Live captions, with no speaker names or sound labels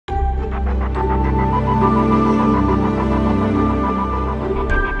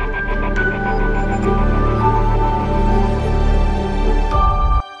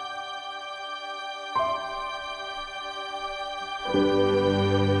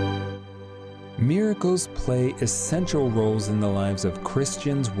Miracles play essential roles in the lives of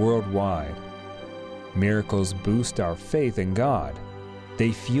Christians worldwide. Miracles boost our faith in God.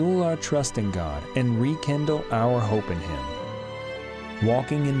 They fuel our trust in God and rekindle our hope in Him.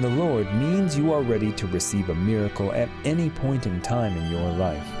 Walking in the Lord means you are ready to receive a miracle at any point in time in your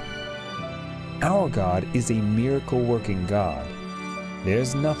life. Our God is a miracle-working God.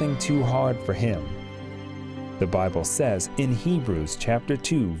 There's nothing too hard for Him. The Bible says in Hebrews chapter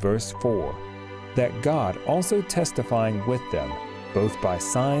 2, verse 4, that God also testifying with them, both by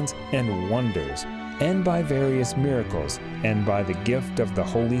signs and wonders, and by various miracles, and by the gift of the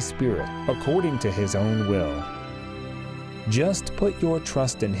Holy Spirit, according to His own will. Just put your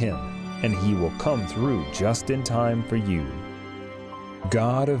trust in Him, and He will come through just in time for you.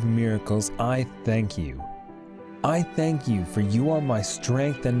 God of miracles, I thank you. I thank you, for you are my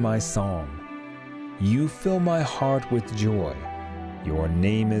strength and my song. You fill my heart with joy. Your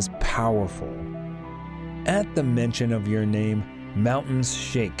name is powerful. At the mention of your name, mountains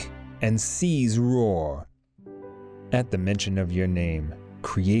shake and seas roar. At the mention of your name,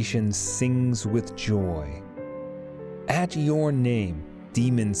 creation sings with joy. At your name,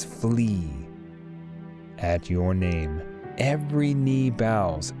 demons flee. At your name, every knee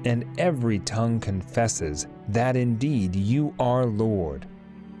bows and every tongue confesses that indeed you are Lord.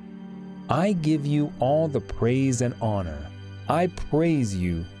 I give you all the praise and honor. I praise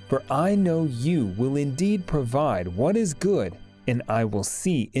you, for I know you will indeed provide what is good, and I will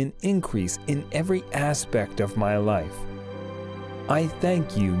see an increase in every aspect of my life. I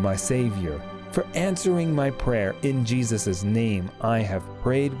thank you, my Savior, for answering my prayer. In Jesus' name I have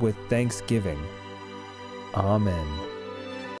prayed with thanksgiving. Amen.